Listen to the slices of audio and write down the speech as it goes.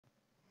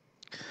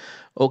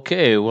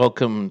Okay,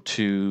 welcome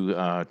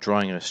to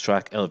Drawing a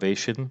Stack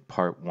Elevation,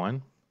 Part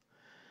 1.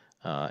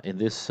 In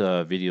this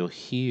video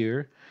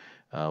here,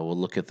 we'll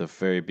look at the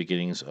very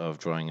beginnings of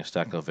drawing a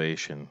stack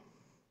elevation.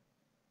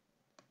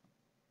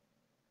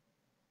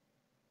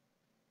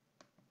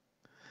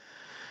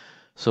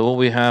 So what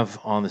we have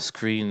on the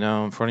screen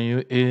now in front of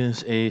you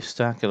is a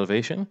stack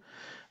elevation.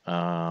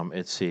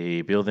 It's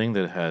a building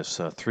that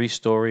has 3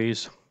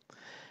 stories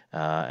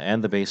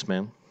and the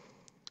basement.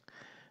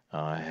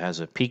 It has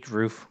a peaked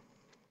roof.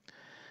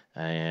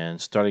 And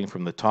starting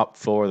from the top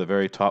floor, the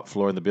very top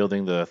floor in the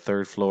building, the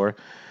 3rd floor,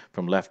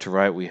 from left to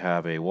right, we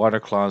have a water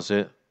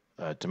closet,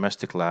 a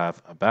domestic lab,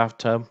 a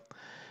bathtub.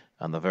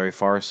 On the very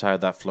far side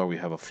of that floor, we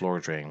have a floor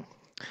drain.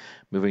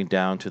 Moving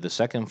down to the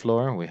 2nd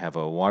floor, we have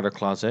a water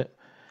closet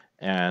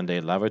and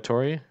a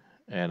lavatory.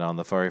 And on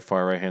the very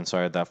far right-hand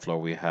side of that floor,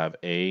 we have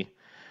a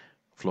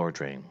floor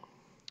drain.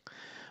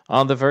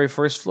 On the very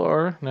first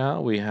floor,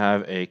 now we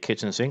have a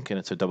kitchen sink, and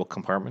it's a double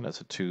compartment.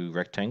 That's a 2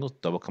 rectangles,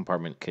 double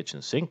compartment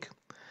kitchen sink.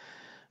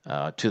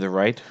 To the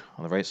right,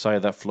 on the right side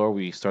of that floor,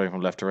 starting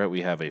from left to right,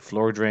 we have a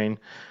floor drain,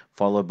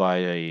 followed by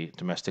a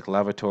domestic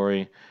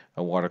lavatory,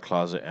 a water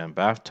closet, and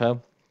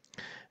bathtub.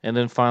 And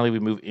then finally, we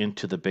move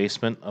into the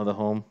basement of the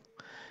home.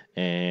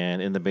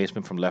 And in the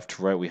basement, from left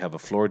to right, we have a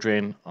floor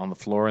drain on the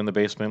floor in the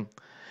basement.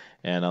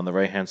 And on the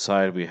right-hand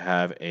side, we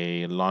have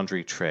a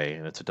laundry tray,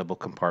 and it's a double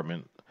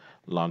compartment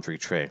laundry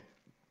tray.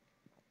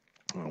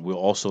 We'll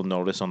also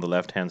notice on the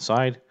left-hand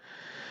side,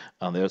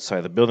 on the outside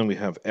of the building, we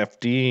have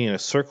FD in a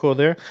circle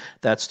there.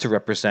 That's to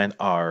represent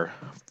our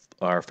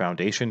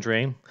foundation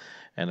drain.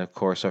 And of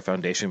course, our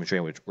foundation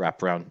drain would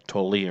wrap around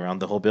totally around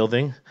the whole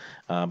building.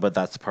 But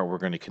that's the part we're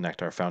going to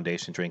connect our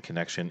foundation drain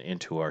connection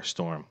into our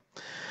storm.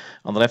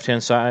 On the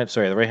left-hand side,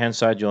 the right-hand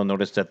side, you'll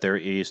notice that there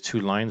is 2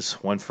 lines,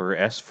 one for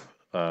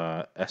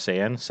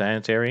SAN,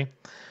 sanitary,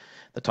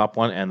 the top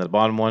one, and the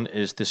bottom one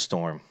is the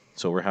storm.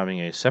 So we're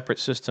having a separate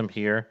system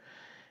here,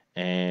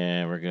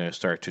 and we're going to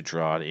start to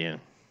draw it in.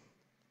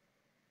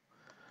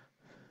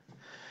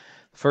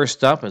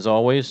 First up, as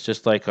always,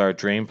 just like our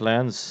drain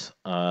plans,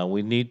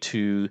 we need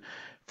to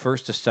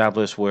first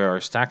establish where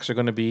our stacks are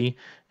going to be,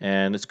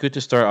 and it's good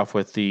to start off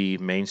with the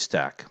main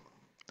stack.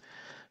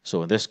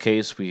 So in this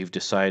case, we've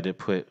decided to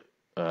put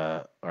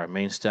our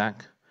main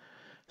stack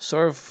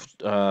sort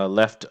of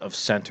left of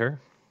center,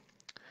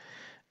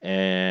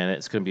 and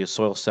it's going to be a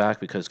soil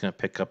stack because it's going to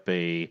pick up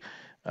a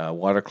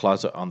water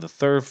closet on the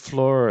 3rd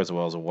floor as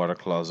well as a water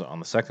closet on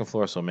the 2nd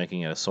floor, so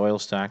making it a soil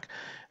stack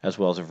as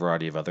well as a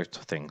variety of other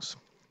things.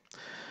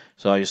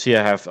 So you see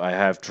I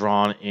have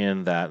drawn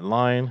in that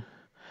line,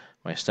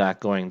 my stack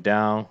going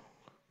down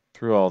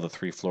through all the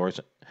 3 floors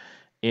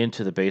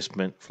into the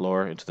basement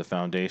floor, into the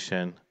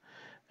foundation,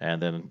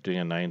 and then doing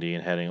a 90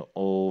 and heading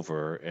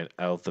over and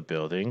out the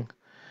building.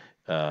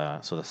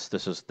 So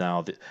this is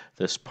now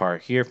this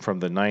part here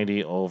from the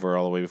 90 over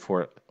all the way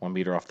before 1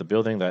 meter off the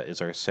building. That is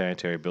our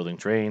sanitary building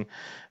drain.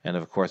 And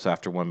of course,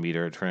 after 1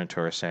 meter, turn into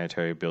our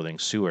sanitary building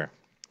sewer.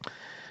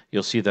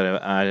 You'll see that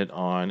I've added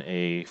on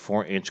a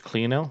 4-inch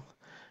clean out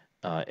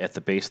at the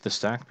base of the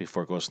stack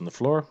before it goes on the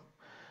floor.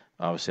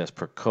 Obviously, as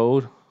per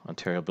code,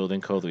 Ontario Building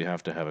Code, we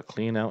have to have a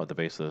clean out at the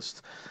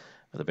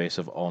base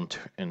of all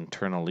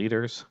internal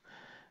leaders.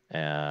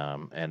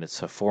 And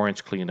it's a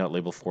 4-inch clean out,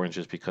 labeled 4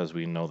 inches because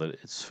we know that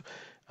it's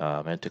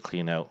meant to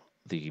clean out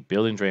the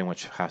building drain,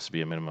 which has to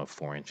be a minimum of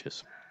 4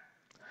 inches.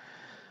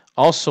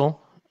 Also,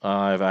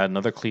 I've added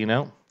another clean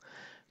out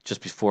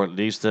just before it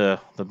leaves the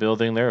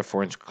building there, a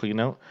 4-inch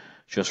clean out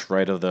just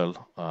right of the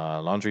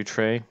laundry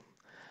tray.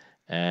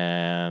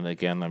 And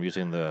again, I'm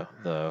using the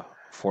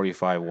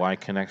 45Y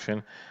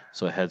connection,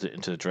 so it heads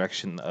into the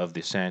direction of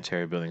the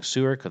sanitary building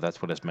sewer because that's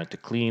what it's meant to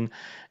clean.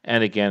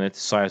 And again, its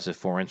size is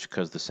 4 inch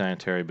because the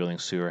sanitary building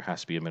sewer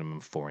has to be a minimum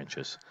of 4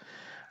 inches.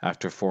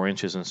 After 4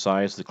 inches in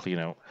size, the clean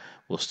out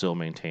will still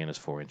maintain as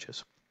 4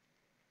 inches.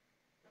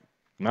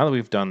 Now that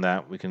we've done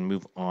that, we can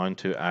move on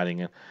to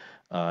adding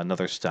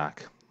another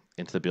stack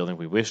into the building if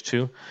we wish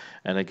to.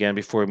 And again,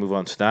 before we move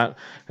on to that,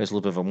 there's a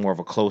little bit of more of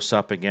a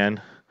close-up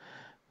again.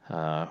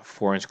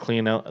 4-inch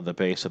clean out at the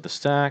base of the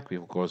stack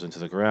goes into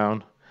the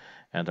ground,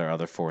 and our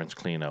other 4-inch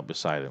clean out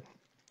beside it.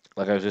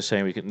 Like I was just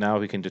saying, we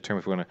can determine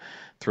if we're going to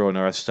throw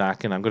another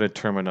stack in. I'm going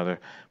to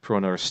throw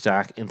another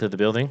stack into the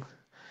building,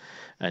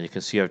 and you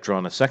can see I've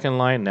drawn a second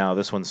line. Now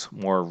this one's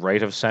more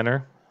right of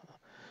center.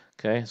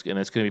 Okay, and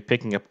it's going to be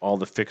picking up all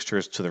the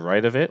fixtures to the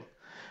right of it,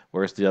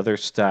 whereas the other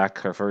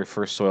stack, our very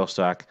first soil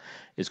stack,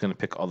 is going to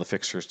pick all the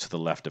fixtures to the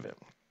left of it.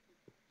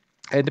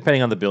 And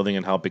depending on the building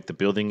and how big the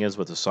building is,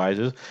 what the size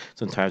is,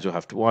 sometimes you'll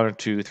have 1 or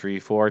 2, 3,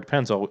 4. It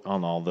depends on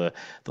all the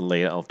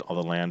layout,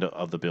 all the land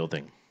of the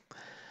building.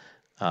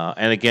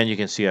 And again, you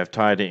can see I've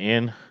tied it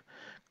in,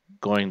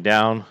 going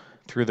down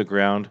through the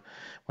ground.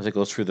 Once it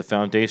goes through the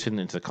foundation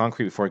into the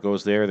concrete, before it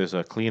goes there, there's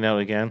a clean out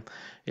again.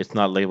 It's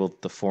not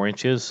labeled the 4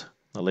 inches,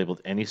 not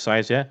labeled any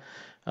size yet,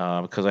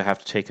 because I have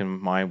to take in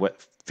mind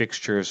what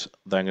fixtures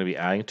that I'm going to be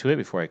adding to it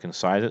before I can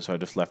size it. So I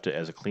just left it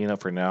as a clean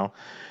out for now.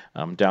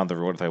 Down the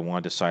road, if I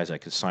wanted to size it, I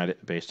could size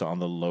it based on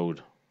the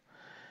load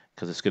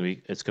because it's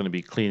going to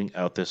be cleaning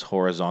out this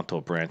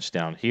horizontal branch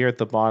down here at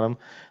the bottom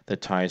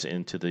that ties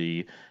into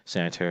the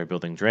sanitary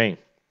building drain.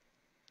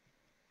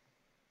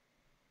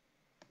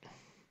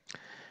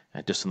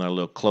 And just another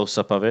little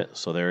close-up of it.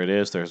 So there it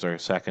is. There's our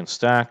second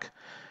stack,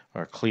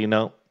 our clean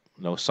out.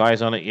 No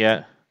size on it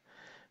yet.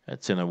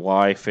 It's in a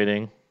Y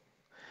fitting.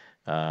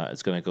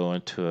 It's going to go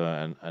into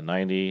a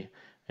 90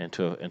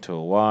 into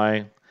a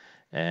Y,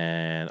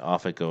 and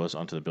off it goes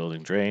onto the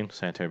building drain,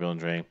 sanitary building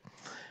drain,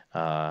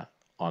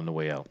 on the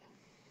way out.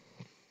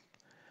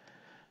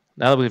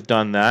 Now that we've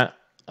done that,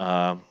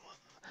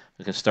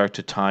 we can start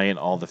to tie in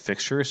all the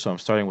fixtures. So I'm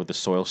starting with the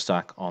soil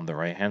stack on the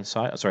right-hand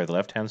side, sorry, the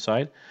left-hand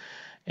side,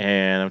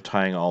 and I'm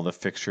tying all the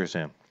fixtures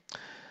in.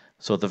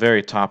 So at the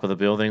very top of the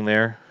building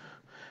there,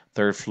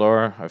 third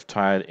floor, I've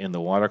tied in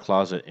the water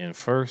closet in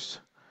first.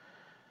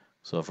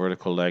 So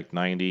vertical leg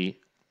 90,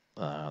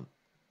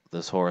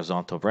 this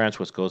horizontal branch,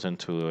 which goes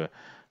into a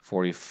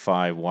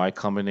 45Y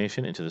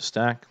combination into the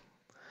stack.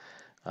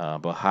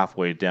 About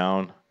halfway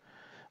down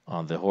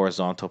on the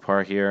horizontal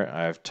part here,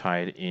 I've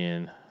tied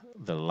in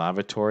the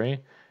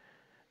lavatory,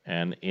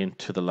 and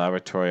into the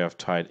lavatory I've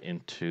tied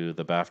into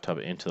the bathtub,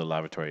 into the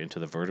lavatory, into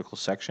the vertical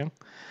section.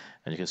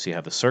 And you can see I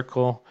have the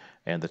circle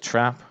and the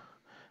trap,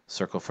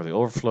 circle for the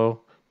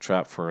overflow,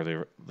 trap for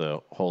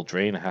the whole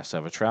drain. It has to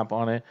have a trap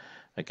on it.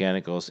 Again,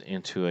 it goes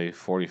into a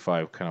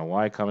 45 kind of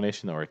Y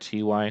combination or a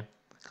TY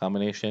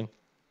combination.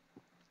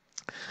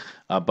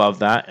 Above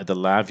that, at the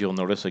lav, you'll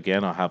notice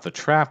again I'll have the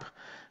trap.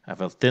 I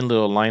have a thin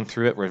little line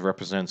through it where it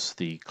represents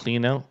the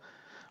clean out,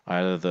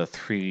 either the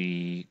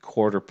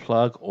 3/4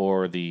 plug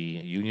or the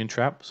union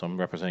trap. So I'm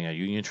representing a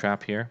union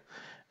trap here.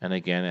 And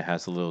again, it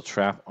has a little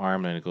trap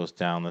arm and it goes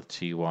down the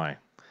TY.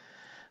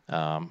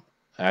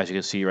 As you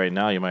can see right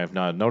now, you might have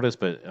not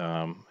noticed, but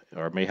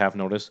or may have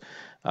noticed,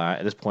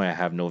 at this point I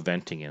have no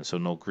venting in, so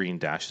no green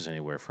dashes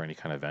anywhere for any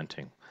kind of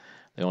venting.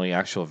 The only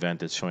actual vent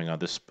that's showing on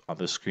this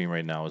screen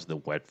right now is the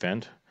wet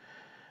vent,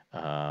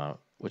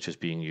 which is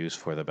being used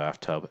for the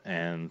bathtub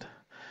and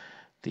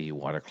the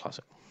water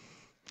closet.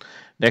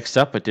 Next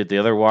up, I did the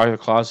other water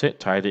closet,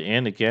 tied it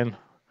in again,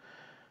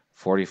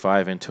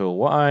 45 into a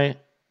Y, a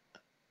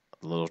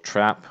little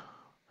trap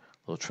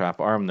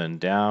arm, then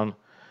down,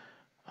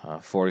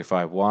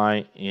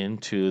 45Y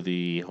into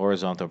the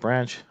horizontal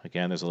branch.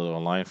 Again, there's a little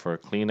line for a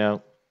clean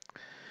out.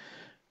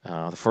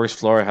 The first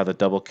floor I had the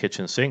double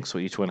kitchen sink, so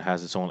each one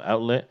has its own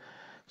outlet.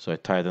 So I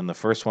tied in the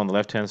first one, the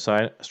left-hand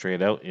side,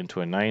 straight out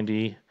into a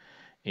 90,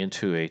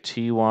 into a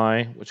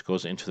TY, which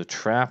goes into the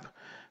trap,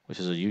 which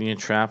is a union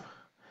trap.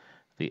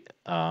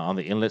 On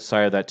the inlet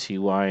side of that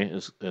TY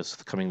is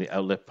coming the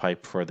outlet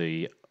pipe for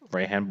the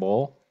right-hand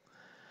bowl.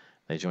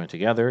 They join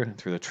together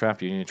through the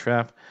trap, union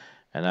trap.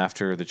 And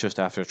just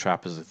after the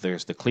trap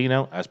there's the clean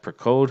out as per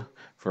code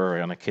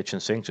for on a kitchen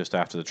sink. Just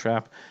after the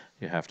trap,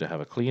 you have to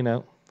have a clean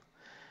out.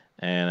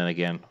 And then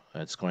again,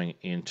 it's going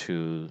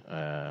into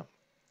a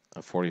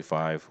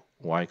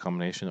 45Y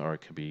combination, or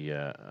it could be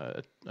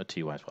a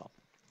TY as well.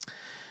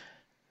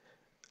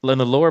 In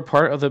the lower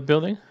part of the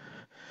building,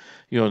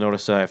 you'll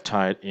notice that I've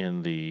tied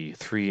in the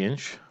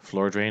 3-inch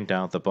floor drain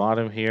down at the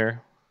bottom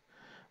here.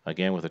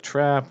 Again with a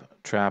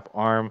trap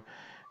arm.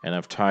 And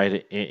I've tied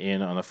it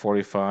in on a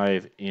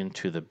 45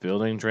 into the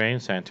building drain,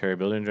 sanitary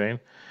building drain.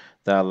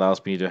 That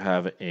allows me to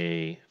have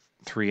a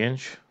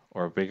 3-inch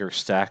or bigger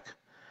stack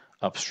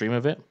upstream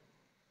of it.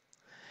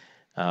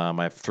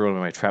 I've thrown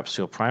in my trap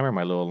seal primer,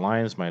 my little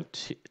lines, my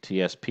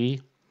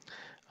TSP.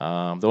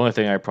 The only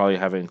thing I probably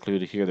haven't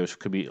included here, that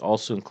could be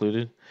also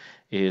included,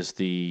 is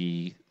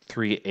the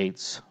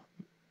 3/8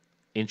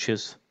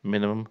 inches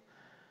minimum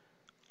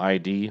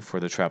ID for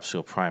the trap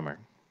seal primer.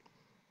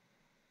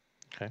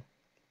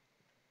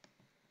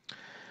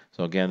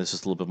 So again, this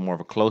is a little bit more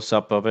of a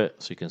close-up of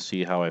it, so you can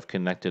see how I've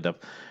connected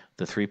up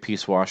the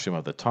 3-piece washroom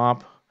at the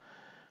top,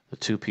 the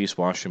 2-piece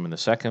washroom in the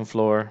second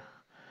floor,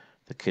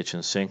 the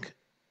kitchen sink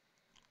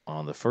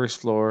on the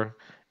first floor,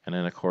 and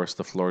then of course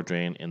the floor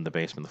drain in the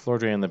basement. The floor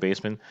drain in the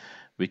basement,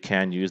 we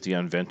can use the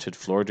unvented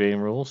floor drain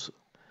rules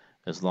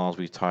as long as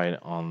we tie it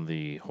on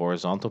the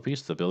horizontal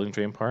piece, the building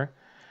drain part,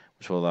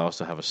 which will allow us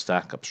to have a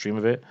stack upstream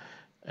of it,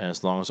 and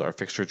as long as our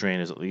fixture drain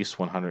is at least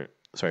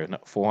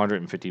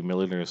 450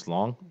 millimeters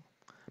long,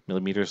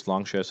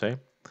 should I say.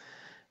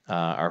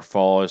 Our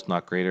fall is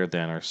not greater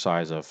than our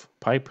size of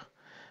pipe.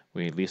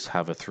 We at least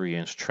have a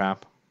 3-inch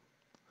trap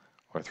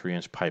or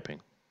 3-inch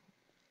piping.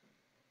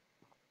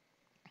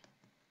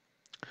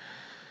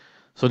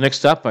 So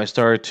next up, I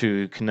started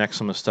to connect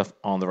some of the stuff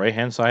on the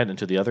right-hand side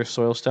into the other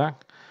soil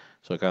stack.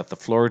 So I got the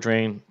floor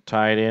drain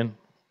tied in,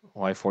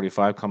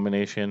 Y45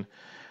 combination,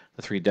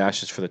 the 3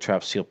 dashes for the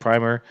trap seal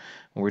primer.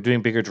 When we're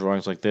doing bigger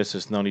drawings like this,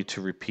 there's no need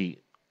to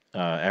repeat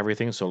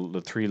everything. So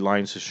the 3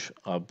 lines,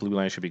 blue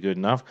lines should be good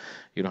enough.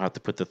 You don't have to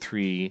put the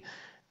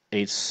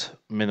 3/8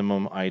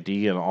 minimum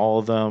ID on all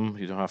of them.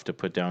 You don't have to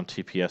put down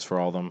TPS for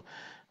all of them,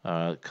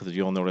 because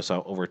you'll notice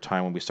over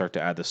time when we start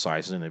to add the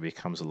sizes in, it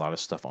becomes a lot of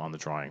stuff on the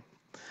drawing.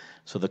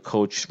 So the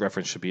code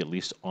reference should be at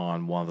least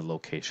on one of the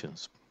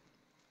locations.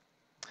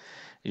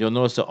 You'll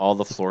notice that all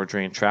the floor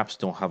drain traps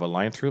don't have a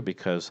line through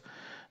because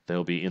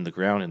They'll be in the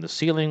ground, in the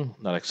ceiling,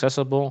 not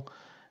accessible,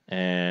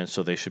 and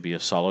so they should be a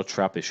solid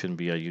trap. They shouldn't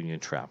be a union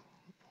trap.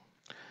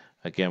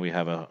 Again, we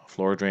have a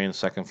floor drain,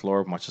 second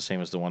floor, much the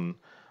same as the one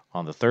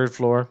on the third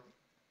floor.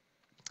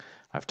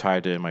 I've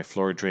tied in my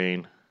floor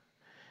drain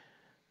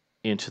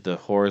into the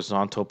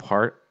horizontal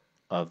part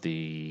of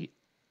the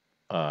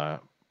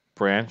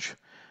branch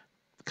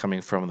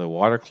coming from the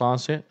water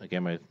closet.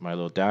 Again, my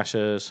little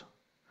dashes.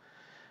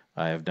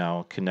 I have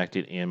now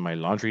connected in my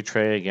laundry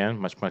tray again,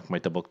 much like my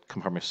double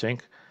compartment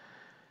sink.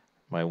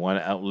 My one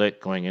outlet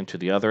going into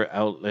the other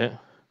outlet,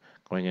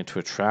 going into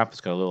a trap.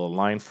 It's got a little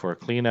line for a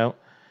clean out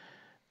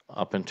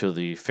up into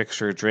the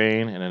fixture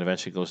drain, and then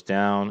eventually goes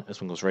down.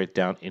 This one goes right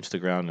down into the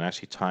ground and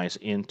actually ties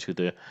into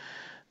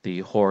the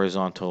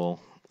horizontal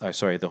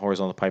the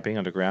horizontal piping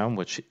underground,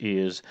 which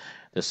is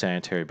the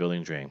sanitary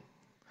building drain.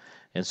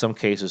 In some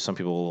cases, some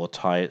people will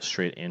tie it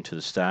straight into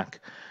the stack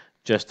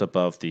just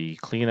above the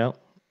cleanout,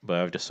 but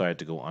I've decided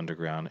to go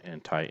underground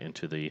and tie it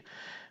into the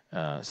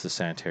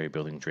sanitary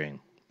building drain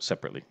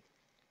separately.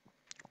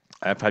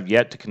 I've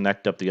yet to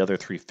connect up the other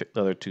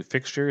two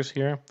fixtures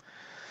here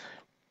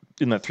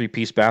in that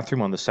three-piece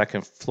bathroom on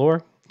the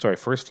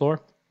first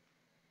floor.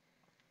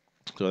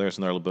 So there's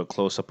another little bit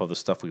close up of the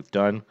stuff we've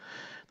done.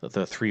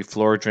 The three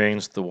floor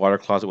drains, the water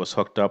closet was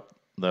hooked up,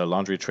 the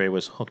laundry tray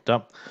was hooked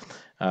up.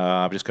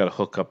 I've just got to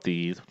hook up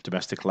the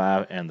domestic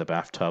lab and the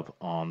bathtub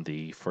on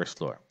the first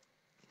floor.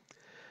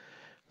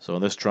 So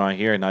in this drawing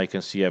here, now you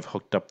can see I've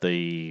hooked up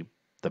the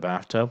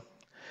bathtub.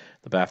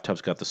 The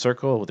bathtub's got the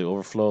circle with the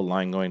overflow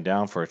line going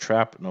down for a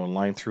trap. No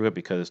line through it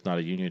because it's not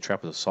a union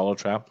trap, it's a solid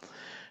trap.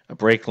 A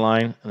break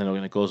line, and then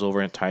it goes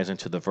over and ties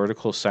into the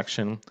vertical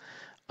section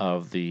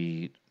of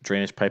the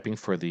drainage piping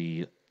for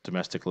the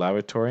domestic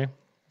lavatory.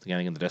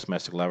 Again, the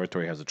domestic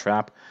lavatory has a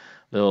trap,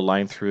 little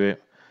line through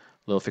it,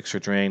 little fixture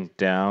drain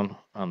down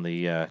on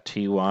the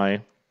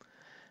TY,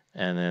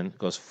 and then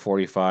goes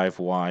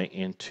 45Y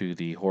into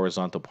the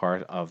horizontal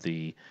part of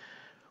the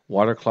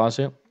water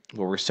closet,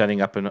 where we're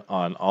setting up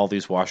on all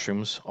these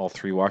washrooms, all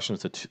three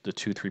washrooms, the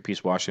two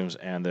three-piece washrooms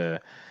and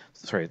the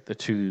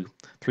two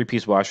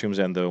three-piece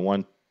washrooms and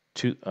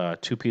the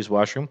two-piece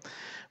washroom.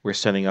 We're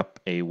setting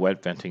up a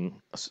wet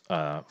venting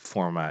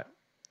format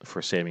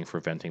for saving for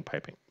venting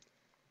piping.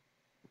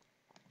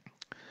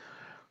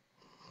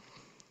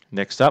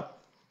 Next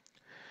up,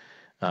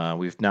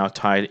 we've now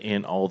tied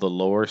in all the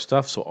lower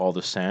stuff, so all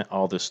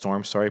the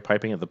storm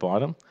piping at the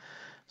bottom.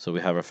 So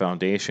we have our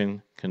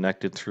foundation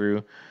connected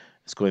through.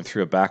 It's going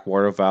through a back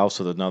water valve,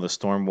 so that now the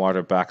storm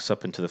water backs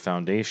up into the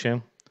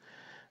foundation.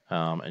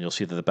 And you'll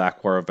see that the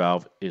back water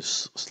valve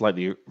is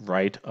slightly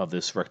right of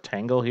this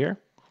rectangle here,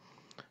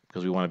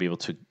 because we want to be able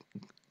to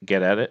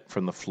get at it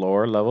from the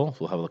floor level.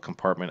 We'll have a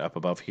compartment up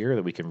above here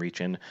that we can reach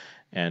in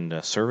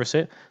and service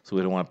it. So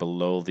we don't want it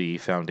below the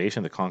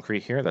foundation, the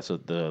concrete here. That's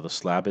what the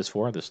slab is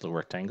for, this little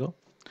rectangle.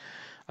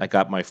 I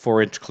got my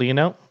 4-inch clean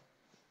out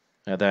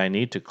that I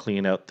need to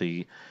clean out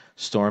the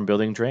storm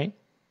building drain.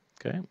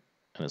 Okay, and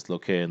it's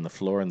located in the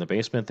floor in the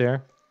basement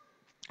there.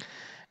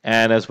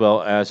 And as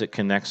well as it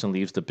connects and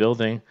leaves the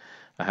building,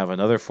 I have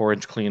another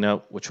 4-inch clean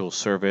out which will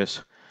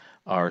service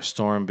our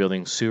storm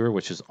building sewer,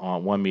 which is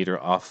on 1 meter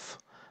off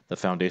the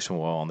foundation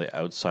wall on the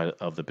outside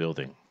of the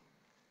building.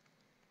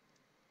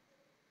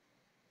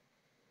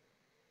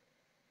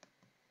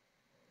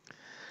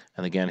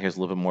 And again, here's a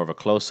little bit more of a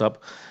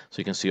close-up. So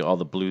you can see all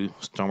the blue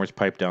stormwater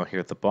pipe down here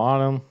at the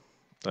bottom.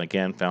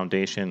 Again,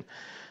 foundation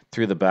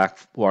through the back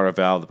water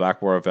valve. The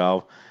back water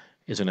valve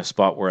is in a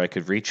spot where I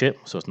could reach it,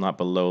 so it's not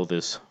below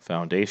this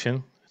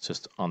foundation. It's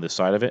just on this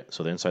side of it.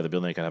 So the inside of the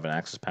building, I can have an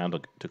access panel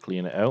to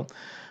clean it out.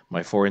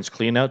 My 4-inch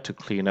clean out to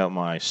clean out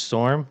my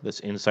storm that's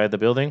inside the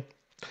building.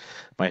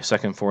 My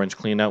second 4-inch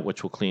clean out,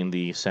 which will clean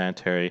the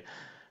the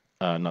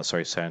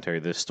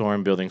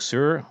storm building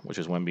sewer, which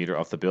is 1 meter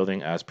off the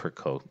building as per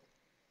code.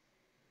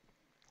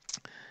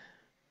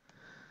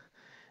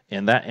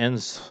 And that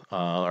ends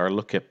our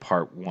look at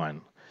part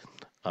 1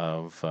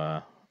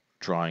 of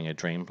drawing a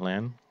drain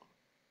plan.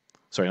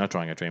 Sorry, not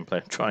drawing a drain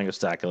plan, drawing a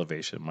stack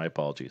elevation. My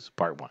apologies,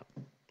 part 1.